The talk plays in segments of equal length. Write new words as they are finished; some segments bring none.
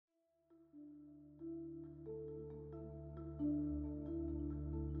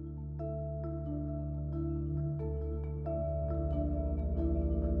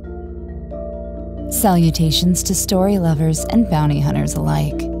Salutations to story lovers and bounty hunters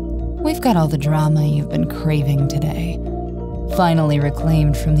alike. We've got all the drama you've been craving today. Finally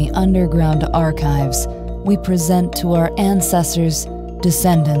reclaimed from the underground archives, we present to our ancestors,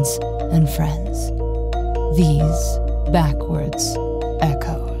 descendants, and friends these backwards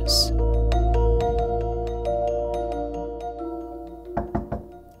echoes.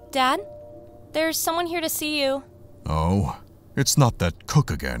 Dad, there's someone here to see you. Oh, it's not that cook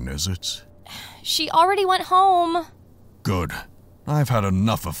again, is it? She already went home. Good. I've had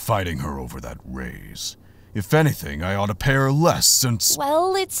enough of fighting her over that raise. If anything, I ought to pay her less since—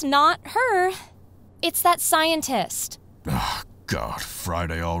 Well, it's not her. It's that scientist. Oh, God,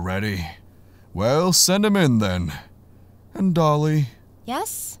 Friday already. Well, send him in then. And Dollie?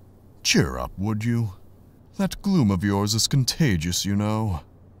 Yes? Cheer up, would you? That gloom of yours is contagious, you know.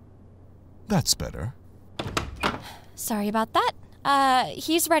 That's better. Sorry about that.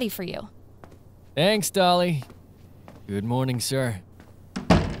 He's ready for you. Thanks, Dollie. Good morning, sir.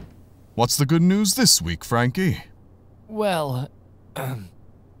 What's the good news this week, Frankie? Well,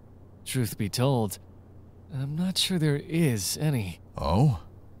 truth be told, I'm not sure there is any. Oh?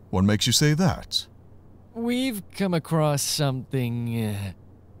 What makes you say that? We've come across something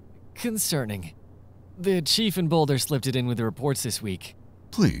concerning. The chief in Boulder slipped it in with the reports this week.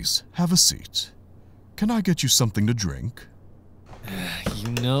 Please, have a seat. Can I get you something to drink? You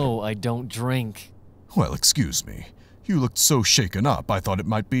know I don't drink. Well, excuse me. You looked so shaken up, I thought it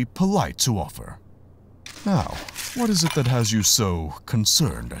might be polite to offer. Now, what is it that has you so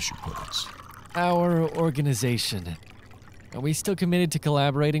concerned, as you put it? Our organization. Are we still committed to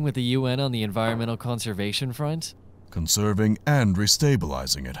collaborating with the UN on the environmental conservation front? Conserving and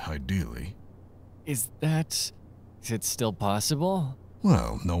restabilizing it, ideally. Is it still possible?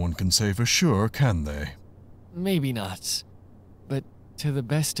 Well, no one can say for sure, can they? Maybe not. But to the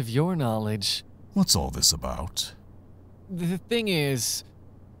best of your knowledge... What's all this about? The thing is,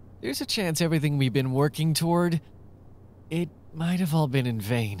 there's a chance everything we've been working toward, it might have all been in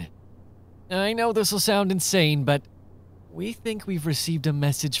vain. I know this will sound insane, but we think we've received a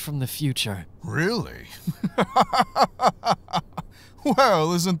message from the future. Really?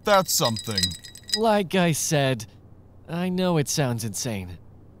 Well, isn't that something? Like I said, I know it sounds insane.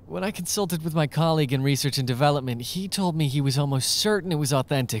 When I consulted with my colleague in research and development, he told me he was almost certain it was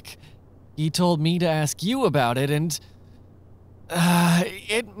authentic. He told me to ask you about it, and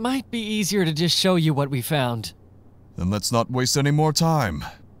it might be easier to just show you what we found. Then let's not waste any more time.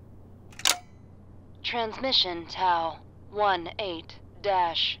 Transmission Tau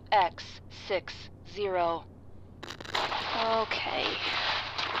 18-X60. Okay,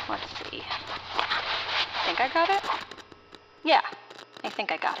 let's see. Think I got it? Yeah, I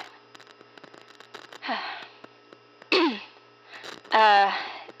think I got it.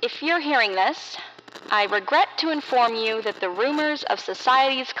 If you're hearing this, I regret to inform you that the rumors of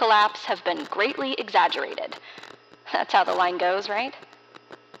society's collapse have been greatly exaggerated. That's how the line goes, right?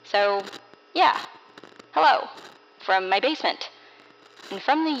 So, yeah. Hello. From my basement. And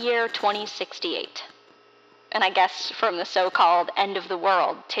from the year 2068. And I guess from the so-called end of the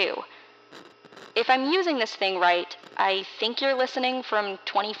world, too. If I'm using this thing right, I think you're listening from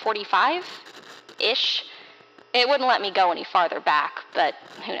 2045-ish. It wouldn't let me go any farther back, but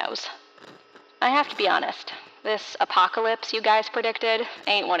who knows. I have to be honest, this apocalypse you guys predicted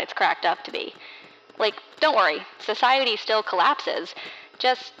ain't what it's cracked up to be. Like, don't worry, society still collapses,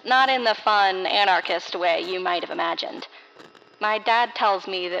 just not in the fun, anarchist way you might have imagined. My dad tells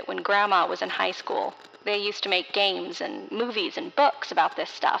me that when Grandma was in high school, they used to make games and movies and books about this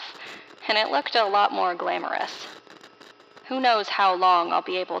stuff, and it looked a lot more glamorous. Who knows how long I'll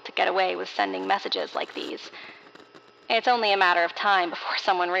be able to get away with sending messages like these. It's only a matter of time before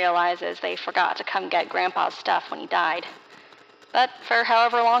someone realizes they forgot to come get Grandpa's stuff when he died. But for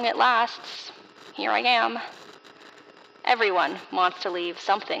however long it lasts, here I am. Everyone wants to leave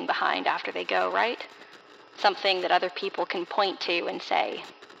something behind after they go, right? Something that other people can point to and say,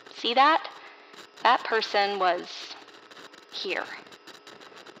 see that? That person was here.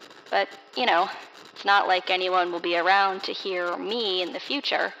 But, you know, it's not like anyone will be around to hear me in the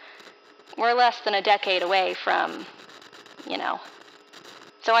future. We're less than a decade away from, you know.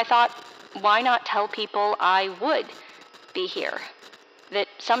 So I thought, why not tell people I would be here? That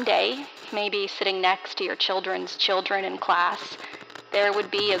someday, maybe sitting next to your children's children in class, there would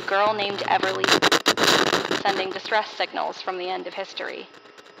be a girl named Everly sending distress signals from the end of history.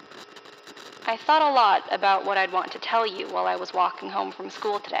 I thought a lot about what I'd want to tell you while I was walking home from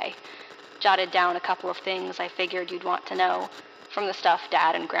school today. Jotted down a couple of things I figured you'd want to know from the stuff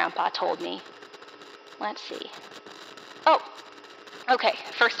Dad and Grandpa told me. Let's see. Oh, okay,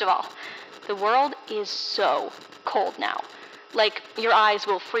 first of all, the world is so cold now. Like, your eyes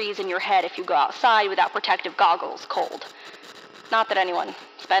will freeze in your head if you go outside without protective goggles cold. Not that anyone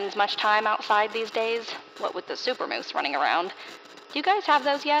spends much time outside these days, what with the super moose running around. Do you guys have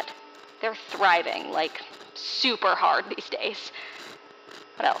those yet? They're thriving, like, super hard these days.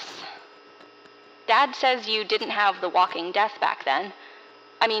 What else? Dad says you didn't have the walking death back then.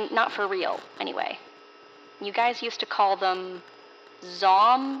 I mean, not for real, anyway. You guys used to call them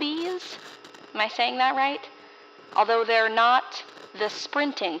zombies? Am I saying that right? Although they're not the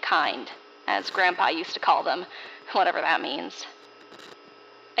sprinting kind, as Grandpa used to call them, whatever that means.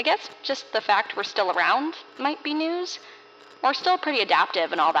 I guess just the fact we're still around might be news. We're still pretty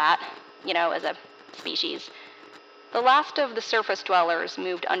adaptive and all that, you know, as a species. The last of the surface dwellers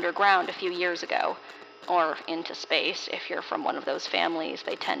moved underground a few years ago, or into space if you're from one of those families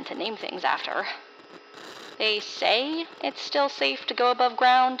they tend to name things after. They say it's still safe to go above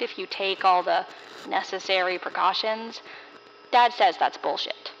ground if you take all the necessary precautions. Dad says that's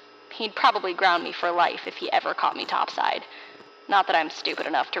bullshit. He'd probably ground me for life if he ever caught me topside. Not that I'm stupid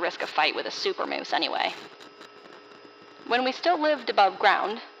enough to risk a fight with a super moose anyway. When we still lived above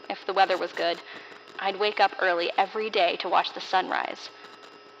ground, if the weather was good, I'd wake up early every day to watch the sunrise.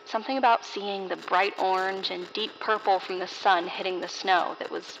 Something about seeing the bright orange and deep purple from the sun hitting the snow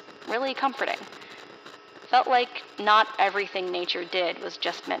that was really comforting. Felt like not everything nature did was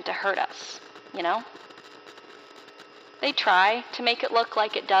just meant to hurt us, you know? They try to make it look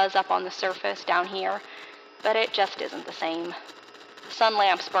like it does up on the surface down here, but it just isn't the same. Sun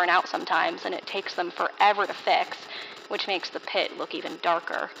lamps burn out sometimes, and it takes them forever to fix, which makes the pit look even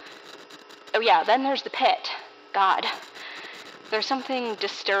darker. Oh yeah, then there's the pit. God. There's something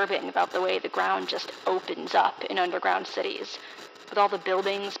disturbing about the way the ground just opens up in underground cities, with all the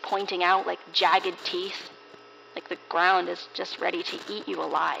buildings pointing out like jagged teeth, like the ground is just ready to eat you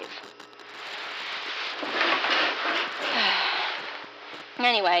alive.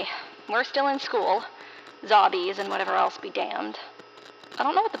 Anyway, we're still in school. Zombies and whatever else be damned. I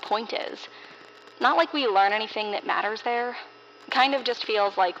don't know what the point is. Not like we learn anything that matters there. Kind of just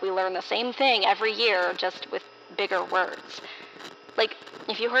feels like we learn the same thing every year, just with bigger words. Like,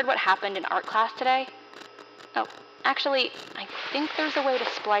 if you heard what happened in art class today? Oh, actually, I think there's a way to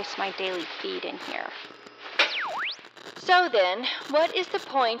splice my daily feed in here. So then, what is the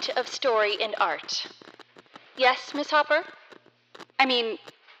point of story and art? Yes, Miss Hopper? I mean,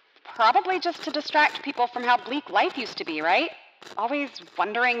 probably just to distract people from how bleak life used to be, right? Always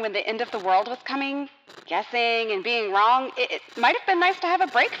wondering when the end of the world was coming, guessing and being wrong. It might have been nice to have a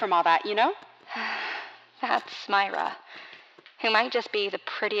break from all that, you know? That's Myra, who might just be the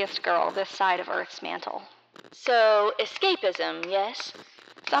prettiest girl this side of Earth's mantle. So, escapism, yes?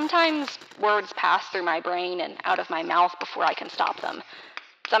 Sometimes words pass through my brain and out of my mouth before I can stop them.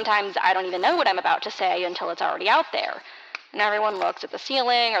 Sometimes I don't even know what I'm about to say until it's already out there, and everyone looks at the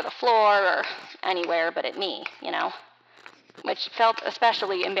ceiling or the floor or anywhere but at me, you know? Which felt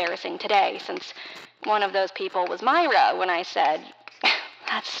especially embarrassing today, since one of those people was Myra when I said,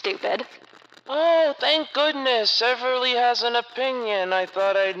 "That's stupid." Oh, thank goodness, Everly has an opinion. I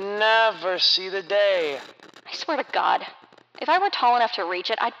thought I'd never see the day. I swear to God, if I were tall enough to reach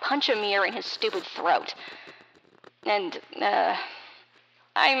it, I'd punch Amir in his stupid throat. And,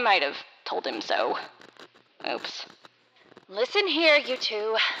 I might have told him so. Oops. Listen here, you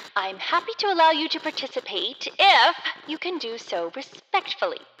two. I'm happy to allow you to participate if you can do so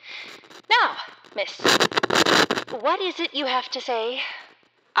respectfully. Now, miss, what is it you have to say?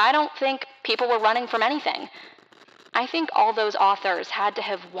 I don't think people were running from anything. I think all those authors had to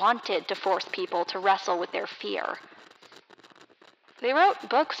have wanted to force people to wrestle with their fear. They wrote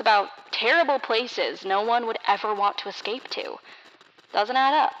books about terrible places no one would ever want to escape to. Doesn't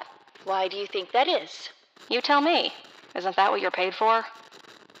add up. Why do you think that is? You tell me. Isn't that what you're paid for?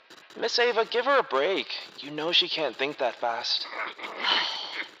 Miss Ava, give her a break. You know she can't think that fast.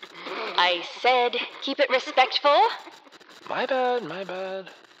 I said keep it respectful. My bad.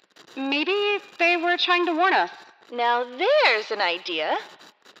 Maybe they were trying to warn us. Now there's an idea.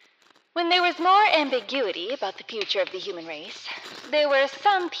 When there was more ambiguity about the future of the human race, there were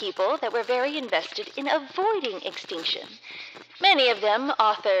some people that were very invested in avoiding extinction. Many of them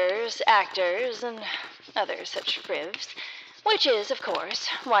authors, actors, and other such frivs, which is, of course,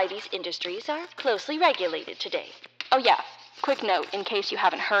 why these industries are closely regulated today. Oh yeah, quick note in case you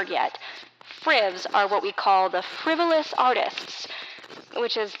haven't heard yet. Frivs are what we call the frivolous artists,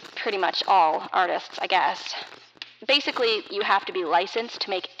 which is pretty much all artists, I guess. Basically, you have to be licensed to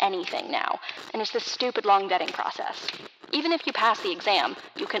make anything now, and it's this stupid long vetting process. Even if you pass the exam,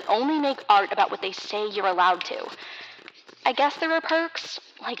 you can only make art about what they say you're allowed to. I guess there are perks,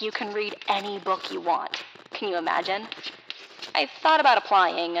 Like you can read any book you want. Can you imagine? I thought about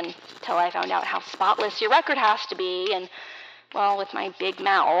applying until I found out how spotless your record has to be, and, well, with my big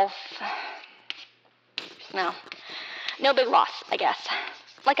mouth... No big loss, I guess.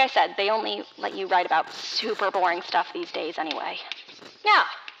 Like I said, they only let you write about super boring stuff these days anyway. Now,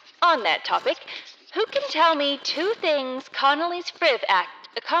 on that topic, who can tell me 2 things Connolly's Friv Act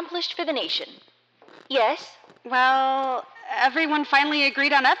accomplished for the nation? Yes? Well, everyone finally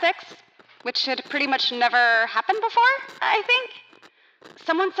agreed on ethics, which had pretty much never happened before, I think.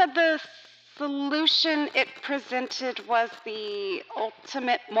 Someone said the solution it presented was the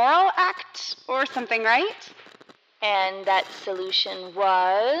ultimate moral act or something, right? And that solution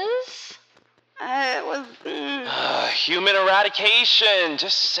was? It was... Human eradication.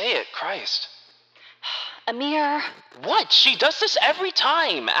 Just say it, Christ. Amir. What? She does this every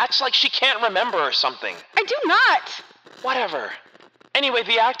time. Acts like she can't remember or something. I do not. Whatever. Anyway,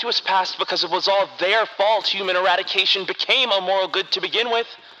 the act was passed because it was all their fault human eradication became a moral good to begin with.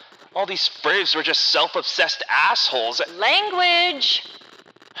 All these Frivs were just self-obsessed assholes. Language!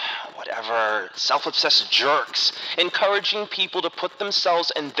 Whatever. Self-obsessed jerks. Encouraging people to put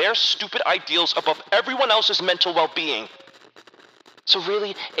themselves and their stupid ideals above everyone else's mental well-being. So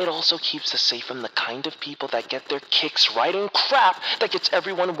really, it also keeps us safe from the kind of people that get their kicks writing crap that gets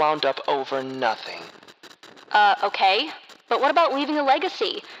everyone wound up over nothing. Okay. But what about leaving a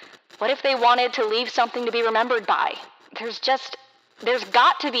legacy? What if they wanted to leave something to be remembered by? There's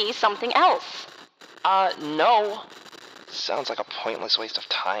got to be something else. No. Sounds like a pointless waste of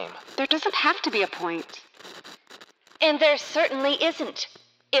time. There doesn't have to be a point. And there certainly isn't.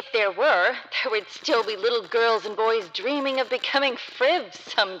 If there were, there would still be little girls and boys dreaming of becoming Frivs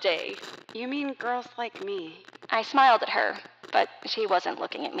someday. You mean girls like me? I smiled at her, but she wasn't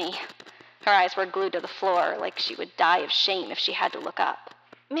looking at me. Her eyes were glued to the floor, like she would die of shame if she had to look up.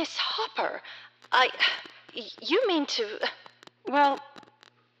 Miss Hopper, you mean to... Well,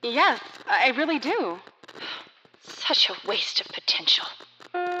 yes, I really do. Such a waste of potential.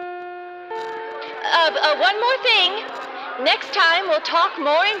 One more thing. Next time, we'll talk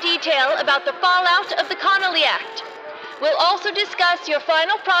more in detail about the fallout of the Connolly Act. We'll also discuss your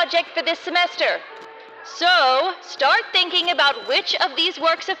final project for this semester. So, start thinking about which of these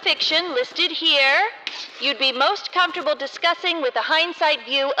works of fiction listed here you'd be most comfortable discussing with a hindsight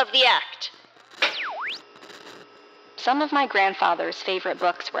view of the act. Some of my grandfather's favorite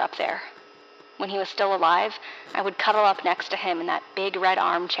books were up there. When he was still alive, I would cuddle up next to him in that big red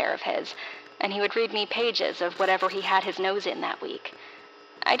armchair of his, and he would read me pages of whatever he had his nose in that week.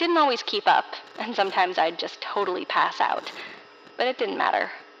 I didn't always keep up, and sometimes I'd just totally pass out. But it didn't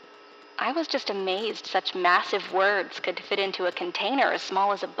matter. I was just amazed such massive words could fit into a container as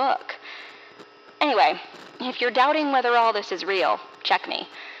small as a book. Anyway, if you're doubting whether all this is real, check me.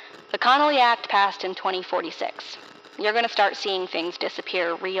 The Connolly Act passed in 2046. You're going to start seeing things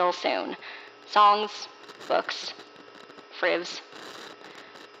disappear real soon. Songs, books, Frivs.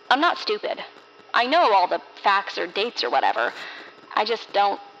 I'm not stupid. I know all the facts or dates or whatever. I just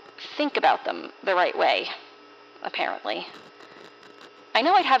don't think about them the right way, apparently. I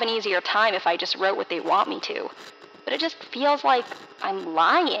know I'd have an easier time if I just wrote what they want me to, but it just feels like I'm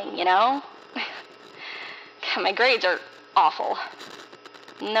lying, you know? My grades are awful.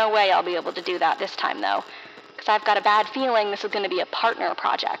 No way I'll be able to do that this time, though, because I've got a bad feeling this is going to be a partner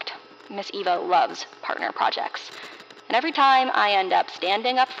project. Miss Evo loves partner projects. And every time I end up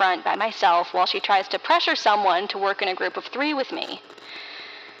standing up front by myself while she tries to pressure someone to work in a group of 3 with me.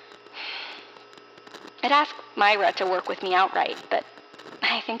 I'd ask Myra to work with me outright, but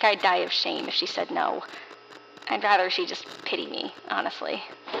I think I'd die of shame if she said no. I'd rather she just pity me, honestly.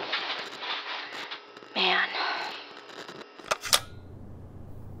 Man.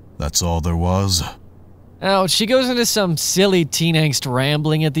 That's all there was? Oh, she goes into some silly teen angst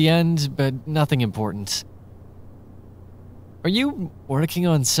rambling at the end, but nothing important. Are you working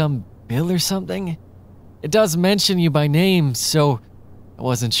on some bill or something? It does mention you by name, so I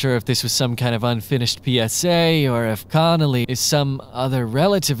wasn't sure if this was some kind of unfinished PSA or if Connolly is some other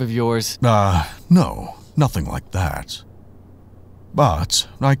relative of yours. No, nothing like that. But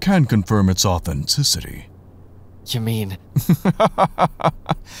I can confirm its authenticity. You mean?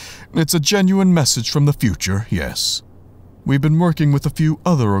 It's a genuine message from the future, yes. We've been working with a few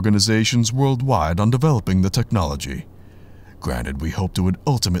other organizations worldwide on developing the technology. Granted, we hoped it would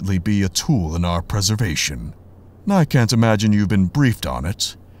ultimately be a tool in our preservation. I can't imagine you've been briefed on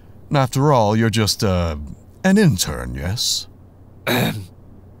it. After all, you're just, an intern, yes?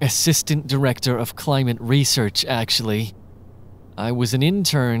 Assistant Director of Climate Research, actually. I was an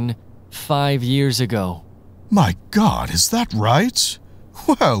intern 5 years ago. My God, is that right?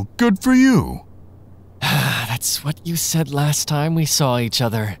 Well, good for you. That's what you said last time we saw each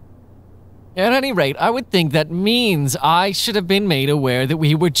other. At any rate, I would think that means I should have been made aware that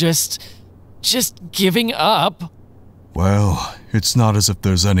we were just giving up. Well, it's not as if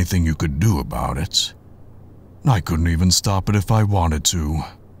there's anything you could do about it. I couldn't even stop it if I wanted to.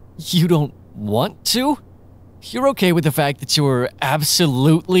 You don't want to? You're okay with the fact that you're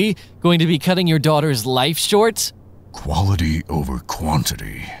absolutely going to be cutting your daughter's life short? Quality over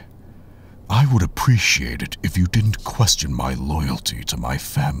quantity. I would appreciate it if you didn't question my loyalty to my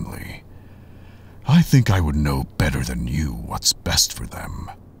family. I think I would know better than you what's best for them.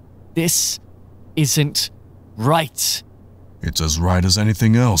 This isn't right. It's as right as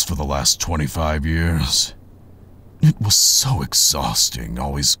anything else for the last 25 years. It was so exhausting,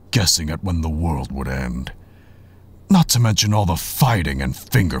 always guessing at when the world would end. Not to mention all the fighting and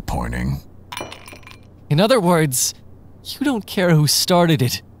finger-pointing. In other words, you don't care who started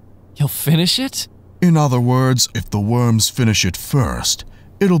it. You'll finish it? In other words, if the worms finish it first,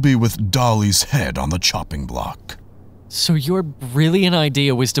 it'll be with Dollie's head on the chopping block. So your brilliant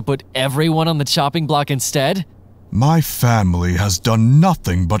idea was to put everyone on the chopping block instead? My family has done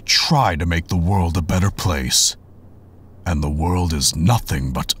nothing but try to make the world a better place. And the world is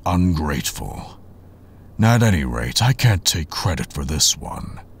nothing but ungrateful. At any rate, I can't take credit for this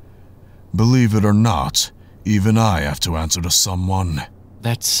one. Believe it or not, even I have to answer to someone.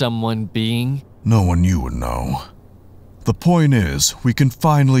 That someone being? No one you would know. The point is, we can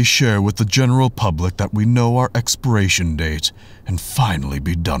finally share with the general public that we know our expiration date and finally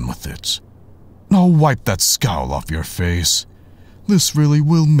be done with it. Now wipe that scowl off your face. This really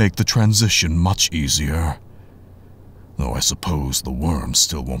will make the transition much easier. Though I suppose the worms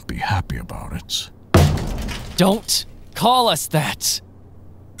still won't be happy about it. Don't call us that!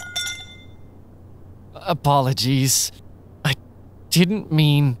 Apologies. I didn't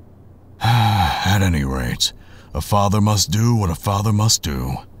mean... At any rate, a father must do what a father must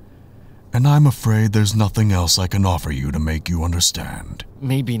do. And I'm afraid there's nothing else I can offer you to make you understand.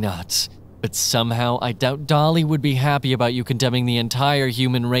 Maybe not. But somehow I doubt Dollie would be happy about you condemning the entire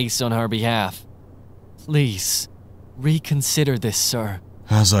human race on our behalf. Please, reconsider this, sir.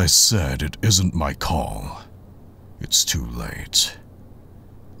 As I said, it isn't my call. It's too late.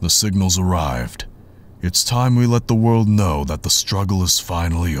 The signal's arrived. It's time we let the world know that the struggle is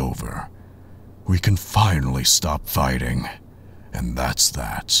finally over. We can finally stop fighting. And that's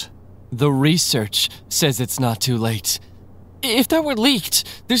that. The research says it's not too late. If that were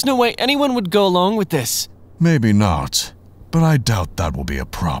leaked, there's no way anyone would go along with this. Maybe not, but I doubt that will be a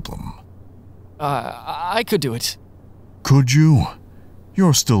problem. I could do it. Could you?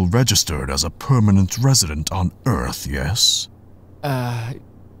 You're still registered as a permanent resident on Earth, yes?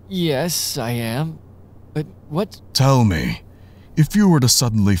 Yes, I am. But what? Tell me, if you were to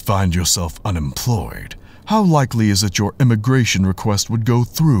suddenly find yourself unemployed, how likely is it your immigration request would go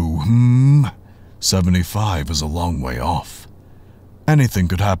through, 75 is a long way off. Anything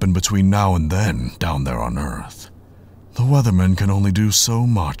could happen between now and then, down there on Earth. The weathermen can only do so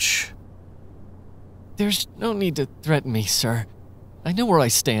much. There's no need to threaten me, sir. I know where I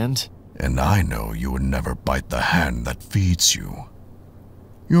stand. And I know you would never bite the hand that feeds you.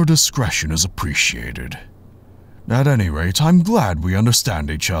 Your discretion is appreciated. At any rate, I'm glad we understand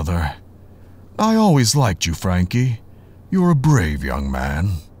each other. I always liked you, Frankie. You're a brave young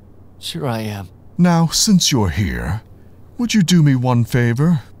man. Sure I am. Now, since you're here, would you do me one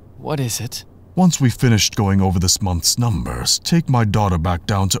favor? What is it? Once we've finished going over this month's numbers, take my daughter back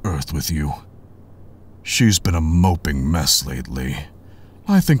down to Earth with you. She's been a moping mess lately.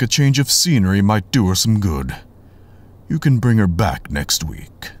 I think a change of scenery might do her some good. You can bring her back next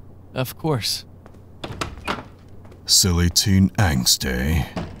week. Of course. Silly teen angst, eh?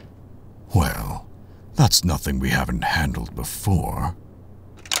 Well, that's nothing we haven't handled before.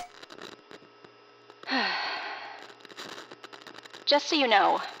 Just so you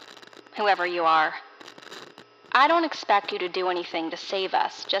know, whoever you are, I don't expect you to do anything to save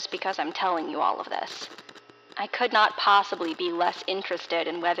us just because I'm telling you all of this. I could not possibly be less interested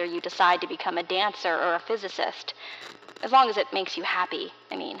in whether you decide to become a dancer or a physicist, as long as it makes you happy,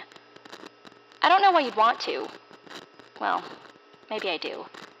 I mean. I don't know why you'd want to. Well, maybe I do.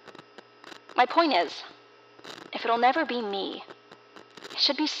 My point is, if it'll never be me, it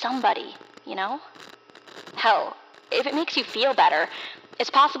should be somebody, you know? Hell, if it makes you feel better, it's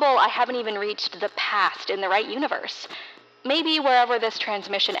possible I haven't even reached the past in the right universe. Maybe wherever this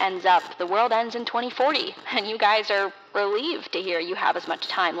transmission ends up, the world ends in 2040, and you guys are relieved to hear you have as much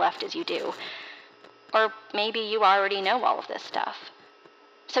time left as you do. Or maybe you already know all of this stuff.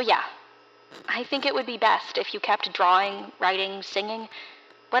 So yeah, I think it would be best if you kept drawing, writing, singing,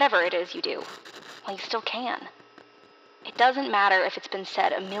 whatever it is you do, while you still can. It doesn't matter if it's been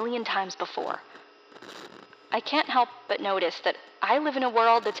said 1,000,000 times before. I can't help but notice that I live in a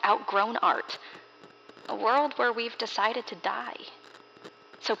world that's outgrown art. A world where we've decided to die.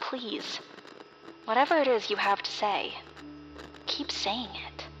 So please, whatever it is you have to say, keep saying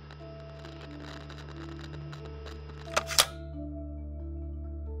it.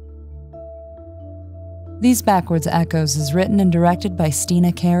 These Backwards Echoes is written and directed by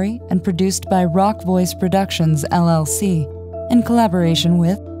Steena, Carey and produced by Rock Voice Productions, LLC, in collaboration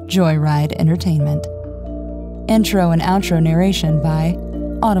with JoyRide Entertainment. Intro and outro narration by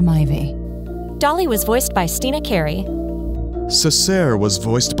Autumn Ivy. Dollie was voiced by Steena, Carey. Cessair was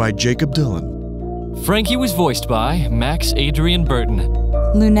voiced by Jakob Dillon. Frankie was voiced by Maxandrian Burton.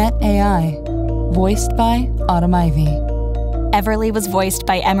 Lunette AI, voiced by Autumn Ivy. Everly was voiced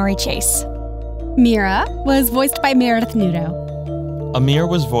by Emeri Chase. Myra was voiced by Meredith Mudo. Amir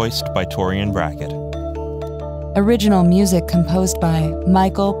was voiced by Torian Brackett. Original music composed by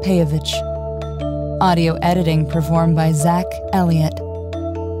Michael Peyovich. Audio editing performed by Zach Elliot.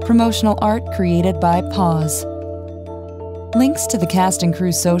 Promotional art created by Pawzors. Links to the cast and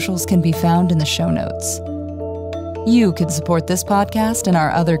crew socials can be found in the show notes. You can support this podcast and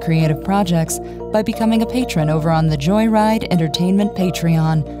our other creative projects by becoming a patron over on the JoyRide Entertainment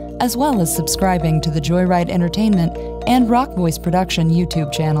Patreon, as well as subscribing to the JoyRide Entertainment and Rock Voice Production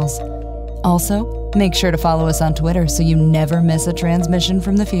YouTube channels. Also, make sure to follow us on Twitter so you never miss a transmission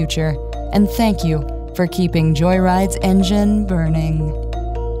from the future. And thank you for keeping JoyRide's engine burning.